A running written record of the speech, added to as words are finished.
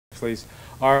please.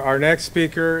 Our next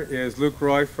speaker is Luke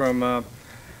Roy from Auburn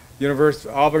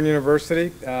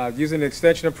University, using an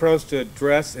extension approach to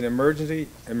address an emerging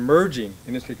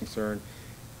industry concern,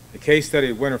 a case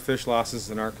study of winter fish losses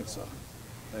in Arkansas.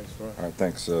 Thanks, Roy. All right,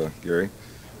 thanks, Gary.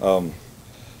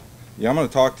 Yeah, I'm going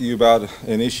to talk to you about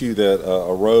an issue that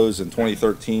arose in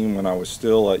 2013 when I was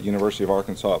still at University of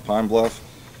Arkansas at Pine Bluff,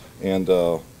 and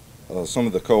some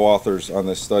of the co-authors on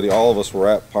this study, all of us were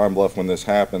at Pine Bluff when this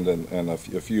happened, and a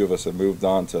few of us have moved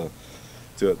on to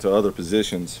other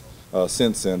positions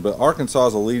since then. But Arkansas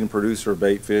is a leading producer of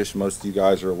bait fish. Most of you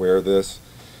guys are aware of this,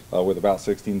 with about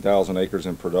 16,000 acres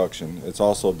in production. It's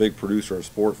also a big producer of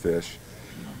sport fish.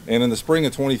 And in the spring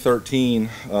of 2013,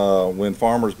 when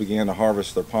farmers began to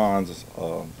harvest their ponds,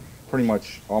 pretty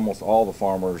much almost all the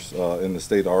farmers in the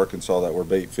state of Arkansas that were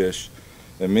bait fish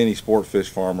and many sport fish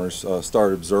farmers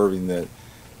started observing that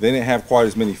they didn't have quite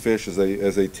as many fish as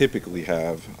they typically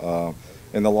have.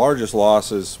 And the largest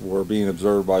losses were being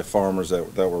observed by farmers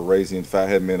that were raising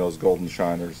fathead minnows, golden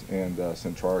shiners, and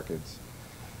centrarchids.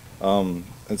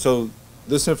 And so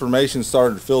this information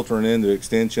started filtering into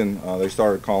Extension. They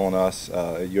started calling us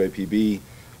at UAPB.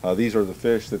 These are the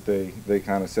fish that they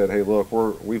kind of said, hey, look,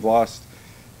 we've lost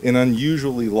an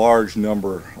unusually large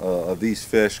number of these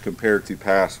fish compared to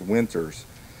past winters.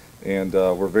 And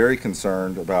we're very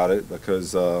concerned about it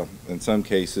because in some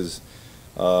cases,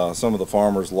 some of the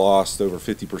farmers lost over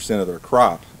 50% of their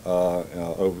crop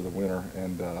over the winter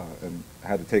and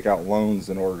had to take out loans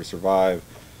in order to survive.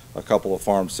 A couple of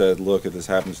farms said, look, if this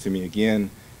happens to me again,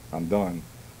 I'm done.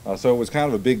 So it was kind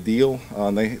of a big deal.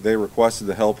 They requested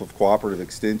the help of Cooperative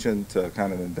Extension to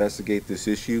kind of investigate this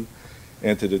issue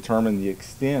and to determine the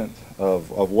extent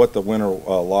of what the winter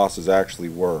losses actually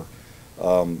were.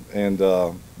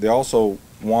 They also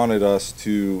wanted us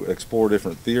to explore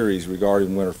different theories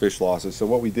regarding winter fish losses. So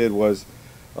what we did was,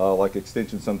 like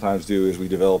Extension sometimes do, is we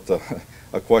developed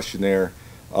a questionnaire,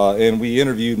 and we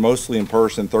interviewed mostly in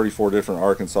person 34 different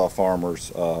Arkansas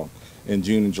farmers in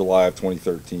June and July of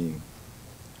 2013.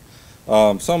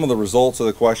 Some of the results of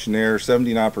the questionnaire: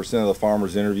 79% of the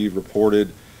farmers interviewed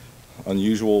reported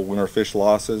unusual winter fish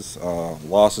losses.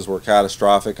 Losses were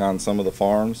catastrophic on some of the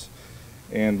farms.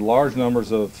 And large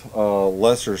numbers of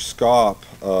lesser scaup,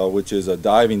 which is a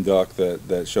diving duck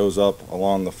that shows up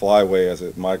along the flyway as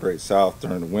it migrates south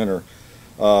during the winter.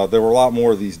 There were a lot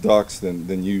more of these ducks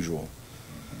than usual.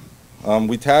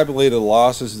 We tabulated the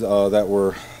losses that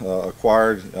were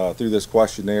acquired through this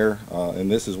questionnaire,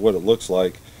 and this is what it looks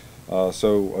like.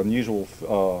 So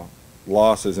unusual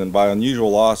losses, and by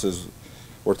unusual losses,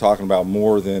 we're talking about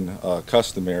more than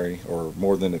customary or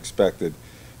more than expected,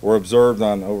 were observed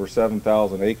on over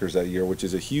 7,000 acres that year, which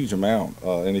is a huge amount.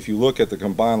 And if you look at the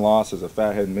combined losses of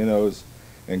fathead minnows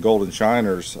and golden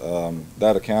shiners,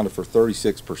 that accounted for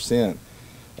 36%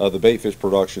 of the bait fish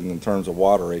production in terms of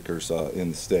water acres in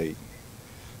the state.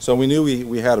 So we knew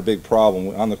we had a big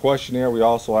problem. On the questionnaire, we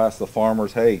also asked the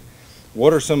farmers, hey,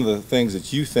 what are some of the things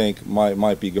that you think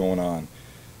might be going on?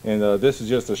 And this is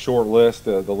just a short list.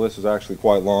 The list is actually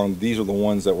quite long. These are the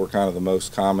ones that were kind of the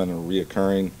most common and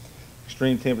reoccurring.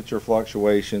 Extreme temperature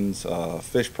fluctuations,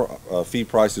 feed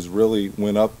prices really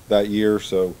went up that year,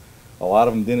 so a lot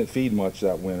of them didn't feed much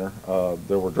that winter.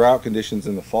 There were drought conditions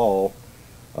in the fall,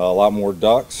 a lot more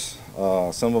ducks.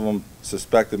 Some of them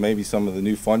suspected maybe some of the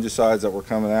new fungicides that were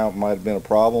coming out might have been a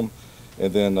problem,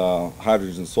 and then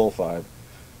hydrogen sulfide.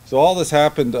 So all this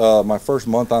happened my first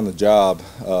month on the job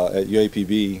at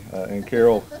UAPB, and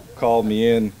Carol called me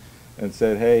in and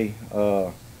said, hey,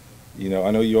 you know,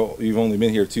 I know you've only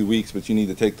been here 2 weeks, but you need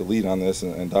to take the lead on this.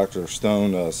 And Dr.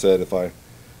 Stone said if I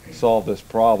solve this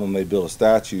problem, they build a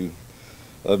statue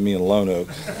of me in Lone Oak.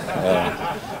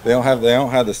 They don't have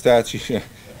the statue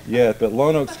yet, but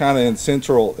Lone Oak's kind of in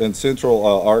central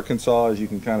Arkansas, as you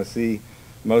can kind of see.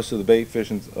 Most of the bait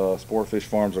fish and sport fish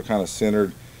farms are kind of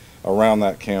centered around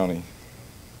that county.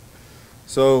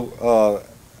 So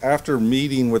after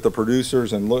meeting with the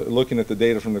producers and looking at the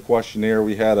data from the questionnaire,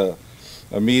 we had a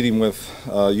meeting with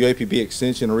UAPB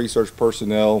Extension research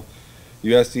personnel,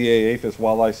 USDA APHIS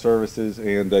Wildlife Services,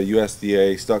 and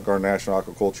USDA Stuttgart National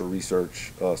Aquaculture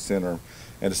Research Center,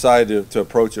 and decided to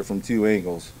approach it from two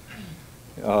angles.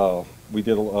 We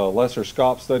did a lesser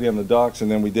scaup study on the ducks,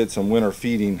 and then we did some winter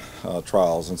feeding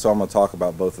trials, and so I'm going to talk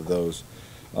about both of those.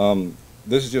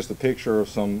 This is just a picture of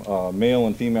some male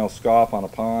and female scaup on a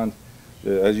pond.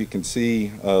 As you can see,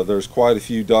 there's quite a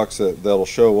few ducks that'll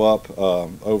show up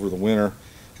over the winter,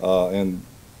 and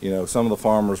you know, some of the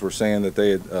farmers were saying that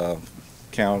they had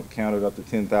counted up to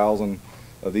 10,000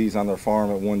 of these on their farm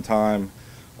at one time.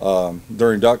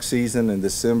 During duck season in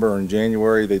December and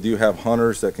January, they do have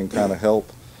hunters that can kind of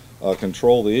help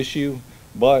control the issue,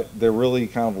 but they really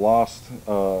kind of lost,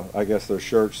 I guess, their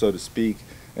shirt, so to speak,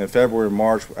 in February and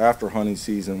March after hunting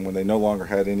season when they no longer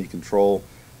had any control.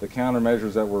 The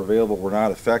countermeasures that were available were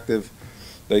not effective.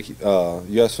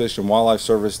 U.S. Fish and Wildlife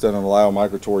Service doesn't allow a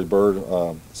migratory bird,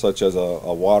 such as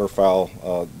a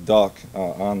waterfowl duck,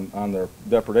 on their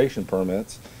depredation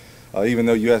permits. Even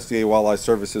though USDA Wildlife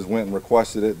Services went and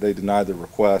requested it, they denied the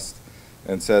request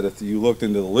and said if you looked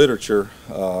into the literature,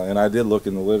 and I did look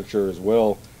in the literature as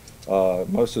well,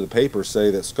 most of the papers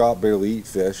say that scaup barely eat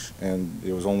fish, and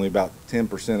it was only about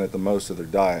 10% at the most of their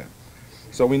diet.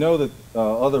 So we know that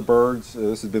other birds,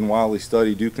 this has been widely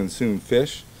studied, do consume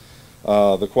fish.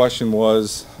 The question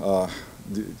was,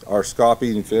 are scaup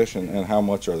eating fish, and how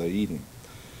much are they eating?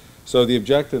 So the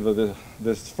objective of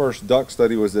this first duck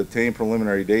study was to obtain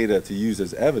preliminary data to use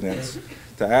as evidence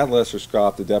to add lesser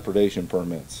scaup to depredation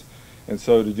permits. And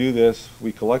so to do this,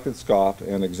 we collected scaup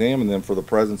and examined them for the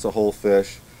presence of whole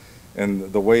fish,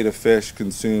 and the weight of fish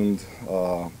consumed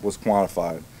was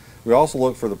quantified. We also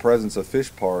looked for the presence of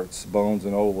fish parts, bones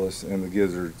and otoliths in the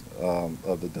gizzard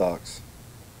of the ducks.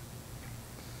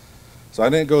 So I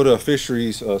didn't go to a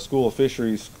fisheries, school of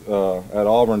fisheries at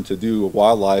Auburn to do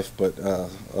wildlife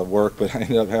work, but I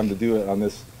ended up having to do it on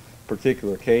this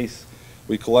particular case.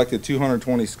 We collected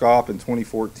 220 scaup in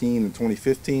 2014 and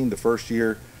 2015. The first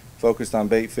year focused on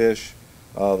bait fish.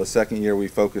 The second year we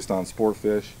focused on sport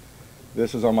fish.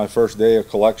 This was on my first day of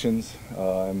collections,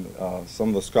 and some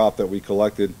of the scaup that we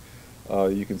collected,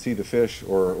 you can see the fish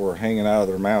were hanging out of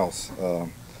their mouths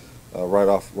right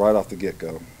off the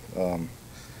get-go.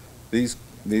 These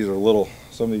are little.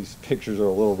 Some of these pictures are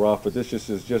a little rough, but this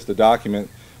is just a document.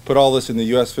 Put all this in the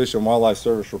U.S. Fish and Wildlife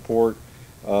Service report,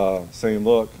 saying,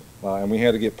 look, and we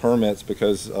had to get permits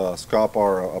because scaup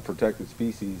are a protected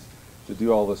species to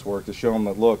do all this work to show them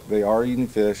that look, they are eating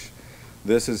fish.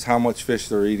 This is how much fish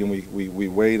they're eating. We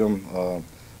weighed them.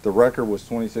 The record was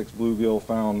 26 bluegill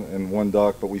found in one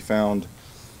duck, but we found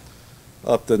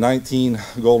up to 19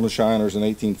 golden shiners and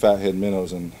 18 fathead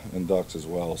minnows in ducks as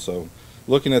well. So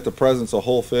looking at the presence of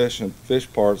whole fish and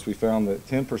fish parts, we found that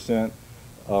 10%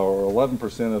 or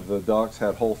 11% of the ducks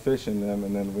had whole fish in them,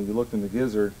 and then when you looked in the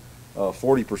gizzard,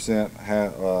 40%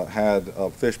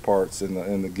 had fish parts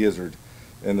in the gizzard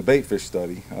in the bait fish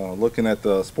study. Looking at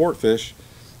the sport fish,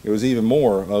 it was even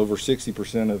more. Over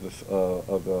 60%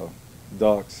 of the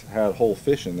ducks had whole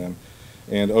fish in them,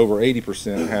 and over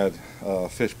 80% had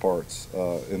fish parts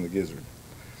in the gizzard.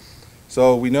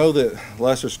 So we know that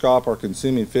lesser scaup are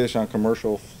consuming fish on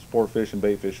commercial sport fish and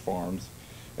bait fish farms,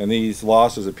 and these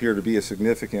losses appear to be a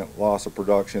significant loss of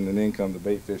production and income to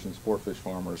bait fish and sport fish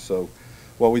farmers. So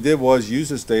what we did was use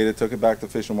this data, took it back to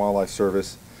Fish and Wildlife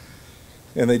Service,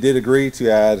 and they did agree to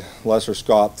add lesser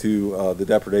scaup to the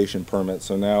depredation permit.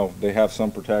 So now they have some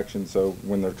protection, so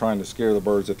when they're trying to scare the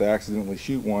birds, if they accidentally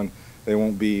shoot one, they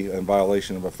won't be in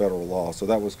violation of a federal law. So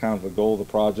that was kind of the goal of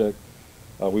the project.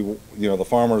 The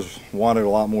farmers wanted a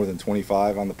lot more than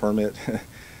 25 on the permit.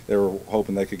 They were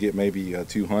hoping they could get maybe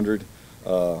 200,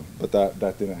 but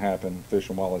that didn't happen. Fish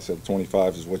and Wildlife said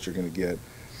 25 is what you're going to get.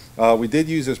 We did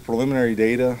use this preliminary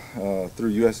data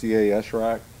through USDA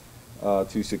SRAC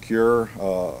to secure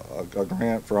a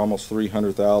grant for almost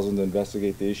 $300,000 to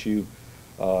investigate the issue,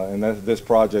 and this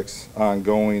project's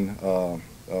ongoing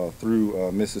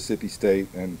through Mississippi State,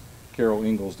 and Carol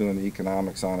Ingalls doing the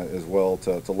economics on it as well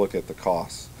to look at the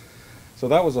costs. So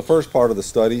that was the first part of the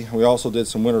study. We also did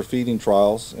some winter feeding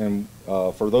trials, and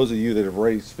for those of you that have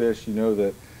raised fish, you know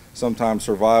that sometimes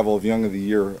survival of young of the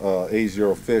year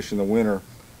A0 fish in the winter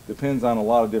depends on a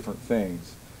lot of different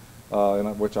things,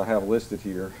 which I have listed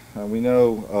here. We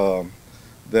know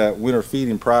that winter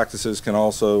feeding practices can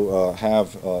also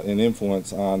have an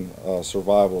influence on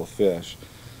survival of fish.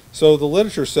 So the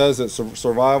literature says that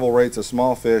survival rates of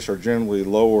small fish are generally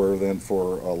lower than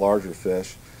for larger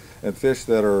fish, and fish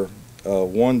that are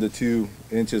 1 to 2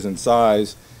 inches in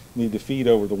size need to feed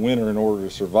over the winter in order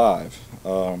to survive.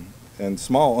 And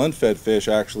small unfed fish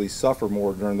actually suffer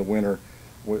more during the winter,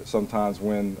 sometimes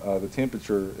when the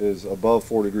temperature is above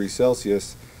 4 degrees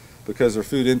Celsius, because their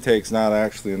food intake's not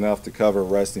actually enough to cover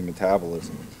resting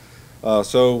metabolism.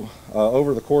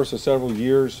 Over the course of several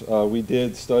years, we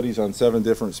did studies on 7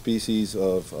 different species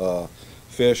of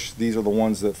fish. These are the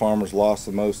ones that farmers lost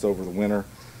the most over the winter,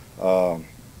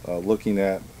 looking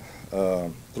at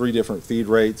 3 different feed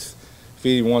rates,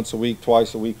 feeding once a week,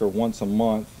 twice a week, or once a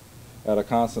month at a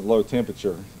constant low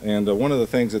temperature. And one of the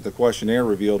things that the questionnaire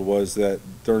revealed was that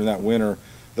during that winter,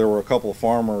 there were a couple of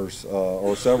farmers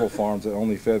or several farms that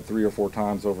only fed 3 or 4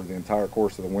 times over the entire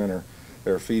course of the winter.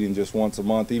 They were feeding just once a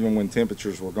month, even when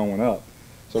temperatures were going up.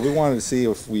 So we wanted to see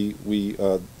if we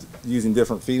using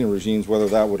different feeding regimes, whether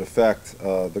that would affect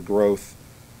the growth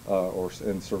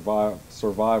and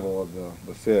survival of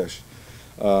the fish.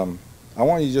 I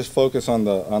want you to just focus on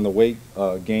the weight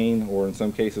gain, or in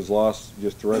some cases loss,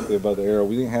 just directly above the arrow.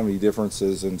 We didn't have any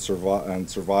differences in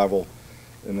survival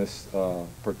in this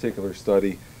particular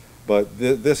study, but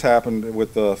this happened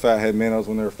with the fathead minnows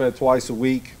when they were fed twice a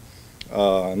week,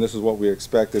 and this is what we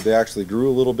expected. They actually grew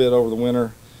a little bit over the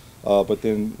winter, but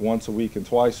then once a week and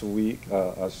once a week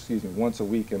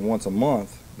and once a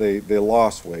month, they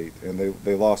lost weight, and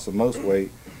they lost the most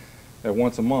weight at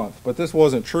once a month. But this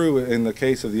wasn't true in the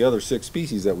case of the other 6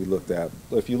 species that we looked at.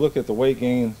 If you look at the weight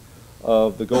gain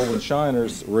of the golden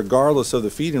shiners, regardless of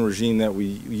the feeding regime that we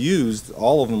used,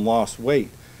 all of them lost weight.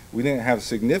 We didn't have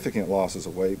significant losses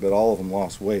of weight, but all of them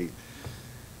lost weight.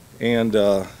 And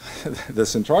the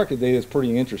centrarchid data is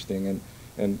pretty interesting,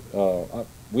 and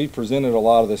we presented a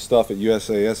lot of this stuff at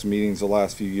USAS meetings the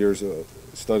last few years,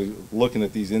 looking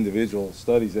at these individual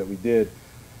studies that we did.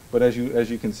 But as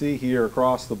you can see here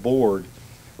across the board,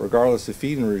 regardless of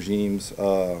feeding regimes,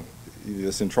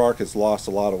 the centrarchids lost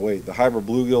a lot of weight. The hybrid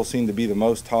bluegill seemed to be the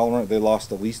most tolerant. They lost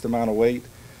the least amount of weight.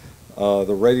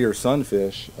 The red ear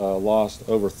sunfish lost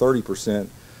over 30%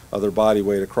 of their body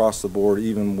weight across the board,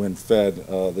 even when fed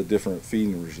the different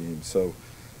feeding regimes. So,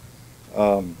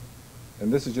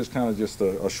 and this is just kind of just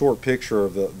a short picture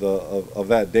of of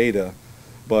that data.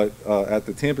 But at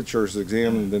the temperatures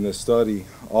examined in this study,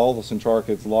 all the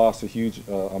centrarchids lost a huge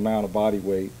amount of body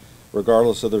weight,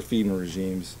 regardless of their feeding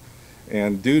regimes.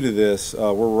 And due to this,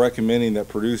 we're recommending that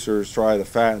producers try to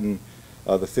fatten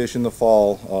the fish in the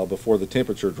fall before the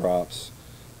temperature drops,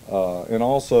 and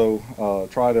also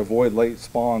try to avoid late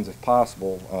spawns if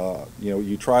possible.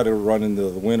 You try to run into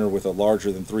the winter with a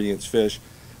larger than 3-inch fish,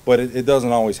 but it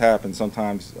doesn't always happen.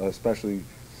 Sometimes, especially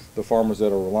the farmers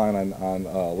that are relying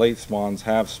on late spawns,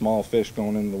 have small fish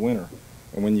going in the winter.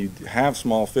 And when you have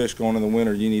small fish going in the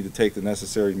winter, you need to take the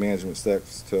necessary management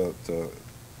steps to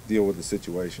deal with the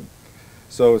situation.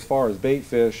 So as far as bait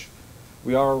fish,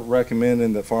 we are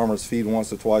recommending that farmers feed once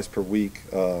to twice per week,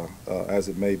 as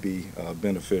it may be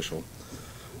beneficial.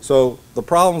 So the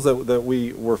problems that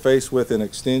we were faced with in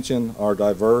extension are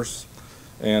diverse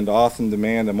and often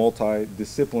demand a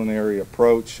multidisciplinary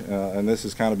approach, and this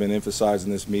has kind of been emphasized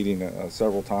in this meeting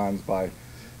several times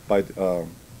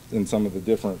in some of the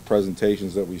different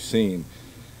presentations that we've seen.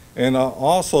 And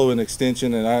also in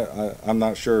extension, and I'm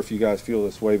not sure if you guys feel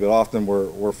this way, but often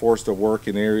we're forced to work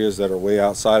in areas that are way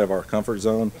outside of our comfort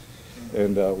zone.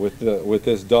 And with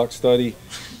this duck study,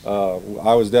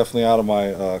 I was definitely out of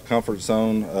my comfort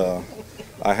zone.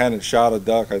 I hadn't shot a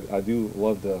duck. I do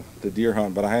love the deer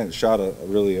hunt, but I hadn't shot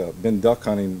been duck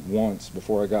hunting once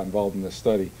before I got involved in this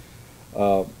study.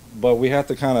 But we have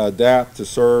to kind of adapt to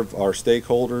serve our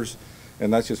stakeholders,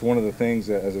 and that's just one of the things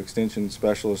that as extension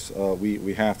specialists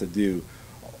we have to do.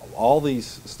 All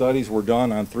these studies were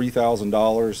done on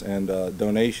 $3,000 and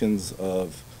donations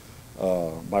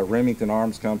by Remington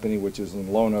Arms Company, which is in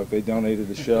Lonoke. They donated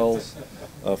the shells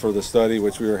for the study,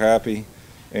 which we were happy.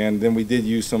 And then we did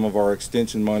use some of our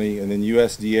extension money, and then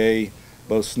USDA,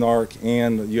 both SNARC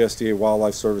and USDA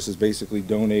Wildlife Services basically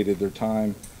donated their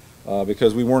time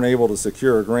because we weren't able to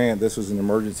secure a grant. This was an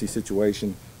emergency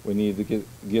situation. We needed to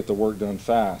get the work done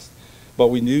fast. But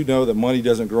we do know that money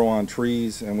doesn't grow on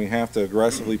trees, and we have to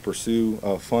aggressively pursue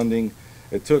funding.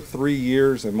 It took 3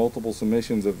 years and multiple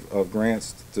submissions of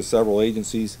grants to several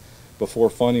agencies before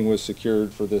funding was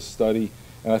secured for this study.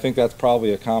 And I think that's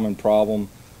probably a common problem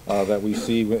that we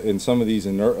see in some of these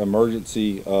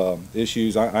emergency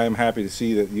issues. I am happy to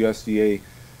see that USDA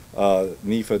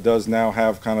NIFA does now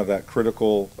have kind of that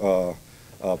critical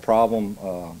problem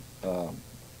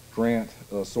grant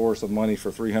source of money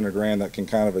for 300 grand that can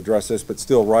kind of address this, but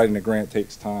still writing a grant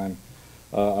takes time.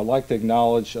 I'd like to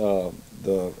acknowledge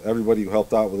everybody who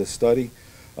helped out with this study,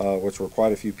 which were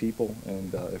quite a few people,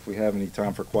 and if we have any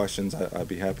time for questions, I'd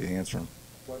be happy to answer them.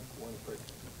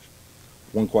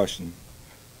 One question.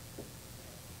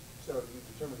 So you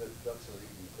determined that ducks are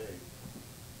eating bait.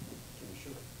 Can you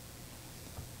shoot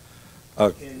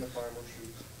them? Can the farmer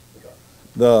shoot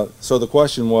the ducks? So the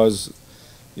question was,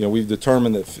 we've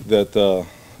determined that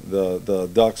the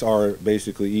ducks are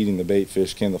basically eating the bait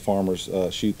fish. Can the farmers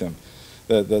shoot them?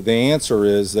 The answer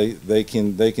is they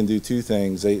can do two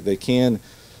things. They can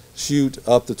shoot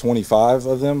up to 25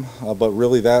 of them, but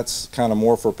really that's kind of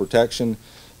more for protection.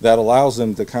 That allows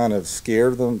them to kind of scare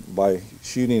them by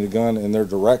shooting a gun in their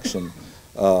direction.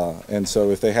 And so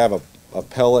if they have a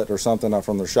pellet or something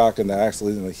from their shotgun that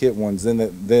accidentally hit ones, then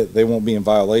they won't be in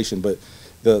violation. But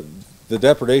the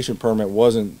depredation permit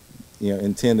wasn't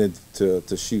intended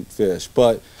to shoot fish.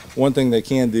 But one thing they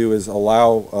can do is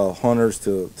allow hunters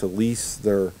to lease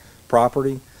their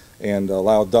property and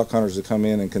allow duck hunters to come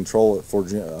in and control it for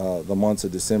the months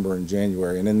of December and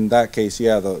January. And in that case,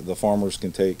 yeah, the farmers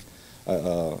can take,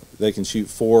 they can shoot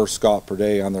 4 scaup per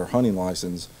day on their hunting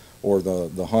license, or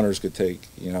the hunters could take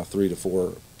 3 to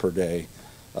 4 per day.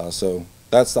 So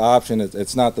that's the option.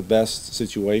 It's not the best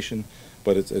situation,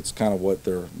 but it's kind of what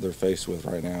they're faced with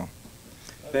right now.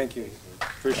 Thank you.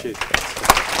 Appreciate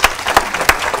it.